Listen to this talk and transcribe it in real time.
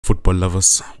Football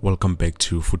lovers, welcome back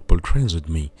to Football Trends with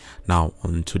me. Now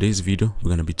on today's video we're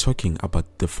going to be talking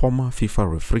about the former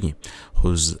FIFA referee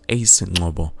who's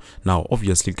Ncobo. Now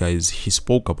obviously guys, he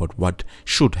spoke about what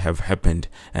should have happened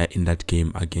in that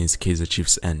game against Kaizer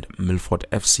Chiefs and Milford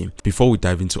FC. Before we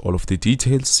dive into all of the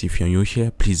details, if you're new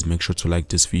here, please make sure to like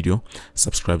this video,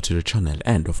 subscribe to the channel,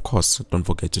 and of course don't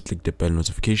forget to click the bell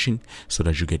notification so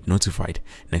that you get notified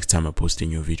next time I post a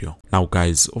new video. Now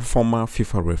guys, former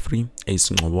FIFA referee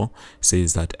Ncobo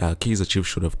says that Kaizer Chiefs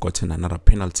should have gotten another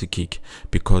penalty kick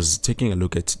because, taking a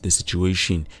look at the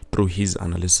situation through his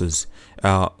analysis,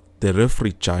 the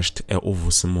referee judged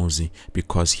Ovusimozi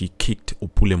because he kicked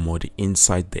Upulemodi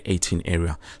inside the 18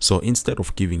 area. So instead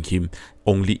of giving him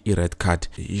only a red card,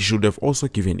 he should have also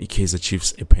given Kaizer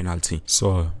Chiefs a penalty.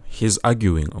 So he's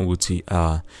arguing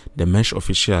the match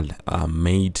official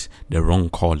made the wrong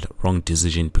call, wrong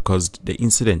decision, because the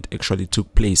incident actually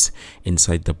took place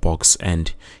inside the box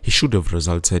and he should have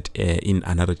resulted in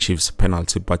another Chiefs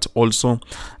penalty. But also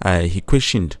he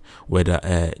questioned whether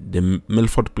the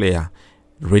Milford player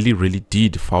really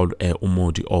did foul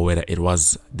Umodi or whether it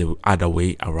was the other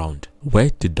way around. Where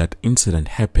did that incident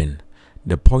happen?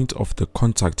 The point of the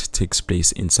contact takes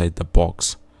place inside the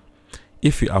box.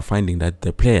 If you are finding that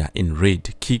the player in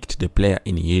red kicked the player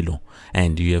in yellow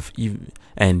and you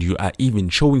are even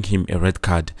showing him a red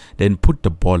card, then put the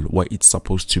ball where it's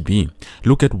supposed to be.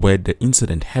 Look at where the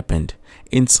incident happened,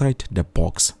 inside the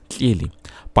box clearly.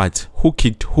 But who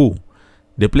kicked who?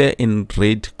 The player in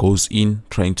red goes in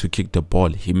trying to kick the ball.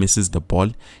 He misses the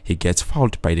ball. He gets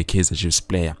fouled by the Kaizer Chiefs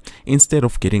player. Instead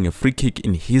of getting a free kick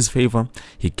in his favor,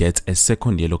 he gets a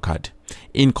second yellow card.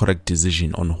 Incorrect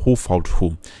decision on who fouled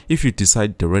who. If you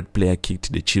decide the red player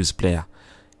kicked the Chiefs player,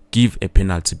 give a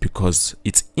penalty because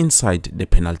it's inside the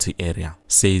penalty area,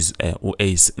 says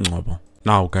Ncobo.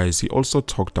 Now guys, he also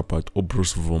talked about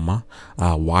Bruce Vuma,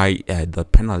 why the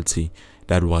penalty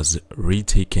that was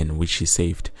retaken, which he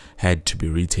saved, had to be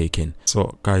retaken.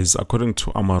 So guys, according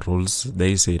to AMA rules,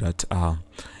 they say that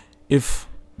if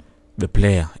the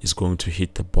player is going to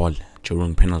hit the ball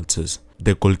during penalties,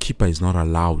 the goalkeeper is not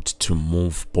allowed to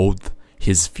move both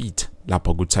his feet.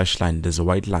 Lapagu touchline, there's a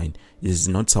white line, is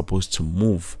not supposed to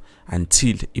move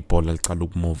until Ipola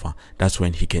Kaluk mover. That's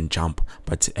when he can jump.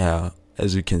 But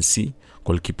as you can see,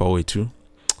 goalkeeper Wetu,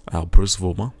 Bruce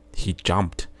Vuma, he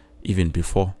jumped even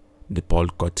before the ball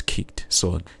got kicked,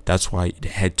 so that's why it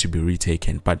had to be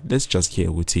retaken. But let's just hear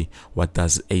Wuti, what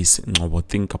does Ncobo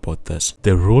think about this?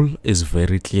 The rule is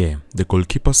very clear. The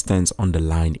goalkeeper stands on the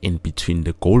line in between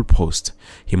the goalpost.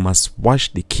 He must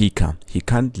watch the kicker. He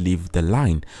can't leave the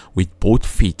line with both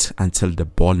feet until the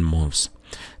ball moves.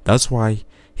 That's why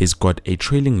he's got a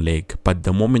trailing leg, but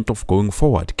the moment of going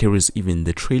forward carries even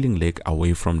the trailing leg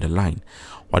away from the line.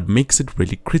 What makes it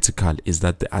really critical is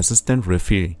that the assistant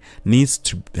referee needs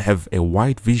to have a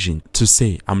wide vision to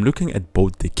say, I'm looking at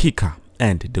both the kicker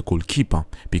and the goalkeeper,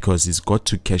 because he's got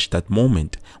to catch that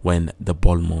moment when the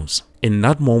ball moves. In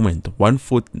that moment, one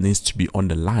foot needs to be on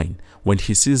the line. When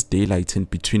he sees daylight in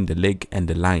between the leg and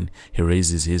the line, he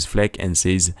raises his flag and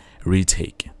says,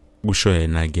 retake.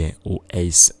 Ncobo,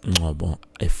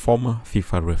 a former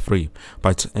FIFA referee.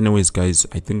 But anyways guys,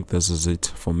 I think this is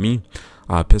it for me.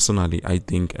 Personally, I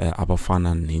think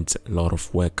Abafana needs a lot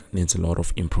of work, needs a lot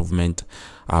of improvement.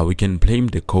 We can blame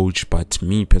the coach, but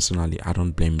me personally, I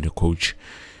don't blame the coach,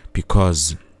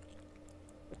 because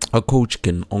a coach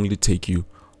can only take you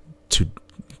to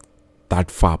that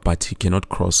far, but he cannot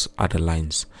cross other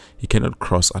lines. He cannot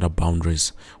cross other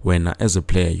boundaries. When as a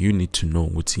player, you need to know,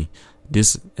 Wuti,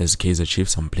 this is Kaizer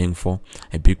Chiefs I'm playing for,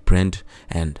 a big brand,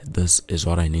 and this is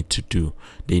what I need to do.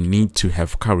 They need to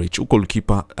have courage.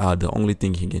 Goalkeeper, the only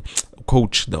thing he can,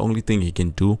 coach, the only thing he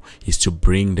can do is to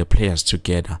bring the players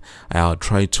together.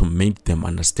 Try to make them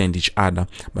understand each other,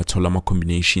 but Tolama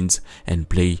combinations and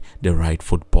play the right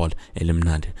football.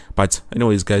 Eliminated. But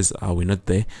anyways guys, we're not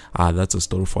there. That's a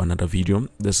story for another video.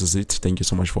 This is it. Thank you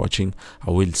so much for watching.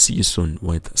 I will see you soon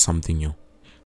with something new.